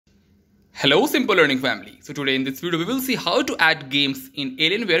Hello Simple Learning family. So today in this video we will see how to add games in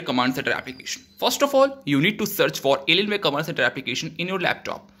Alienware Command Center application. First of all, you need to search for Alienware Command Center application in your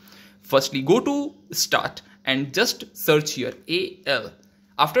laptop. Firstly, go to Start and just search here AL.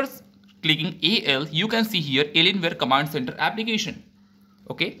 After clicking AL, you can see here Alienware Command Center application.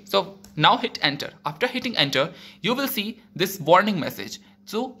 Okay, so now hit enter. After hitting enter, you will see this warning message.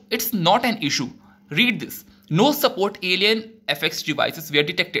 So it's not an issue. Read this. No support alien FX devices were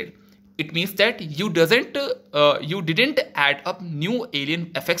detected. It means that you didn't add up new alien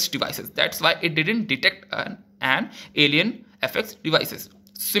FX devices. That's why it didn't detect an alien FX devices.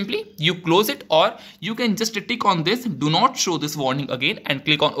 Simply you close it, or you can just tick on this do not show this warning again and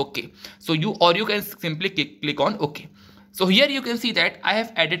click on OK. So you can simply click on OK. So here you can see that I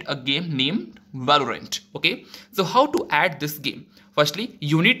have added a game named Valorant. Okay, so how to add this game? Firstly,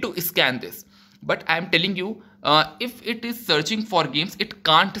 you need to scan this. But I am telling you, if it is searching for games, it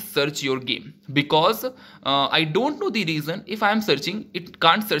can't search your game, because I don't know the reason. If I am searching, it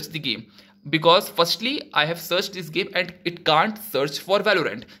can't search the game, because firstly I have searched this game and it can't search for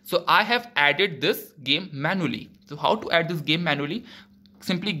Valorant. So I have added this game manually. So how to add this game manually?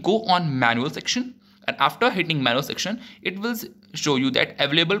 Simply go on manual section, and after hitting manual section, it will show you that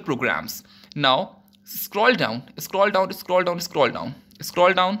available programs. Now scroll down.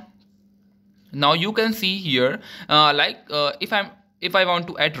 Now you can see here, if I want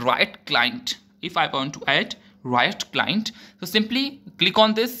to add Riot client, so simply click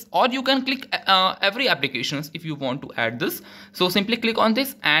on this, or you can click every applications if you want to add this. So simply click on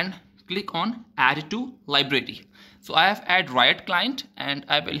this and click on add to library. So I have add Riot client and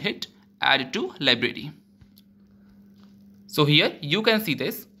I will hit add to library. So here you can see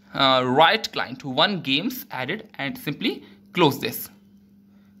this Riot client, one games added, and simply close this.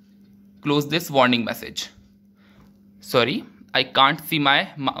 Close this warning message. Sorry, I can't see my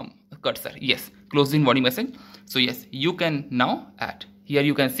cursor. Yes, closing warning message. So yes, you can now add. Here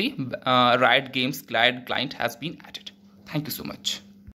you can see Riot Games client has been added. Thank you so much.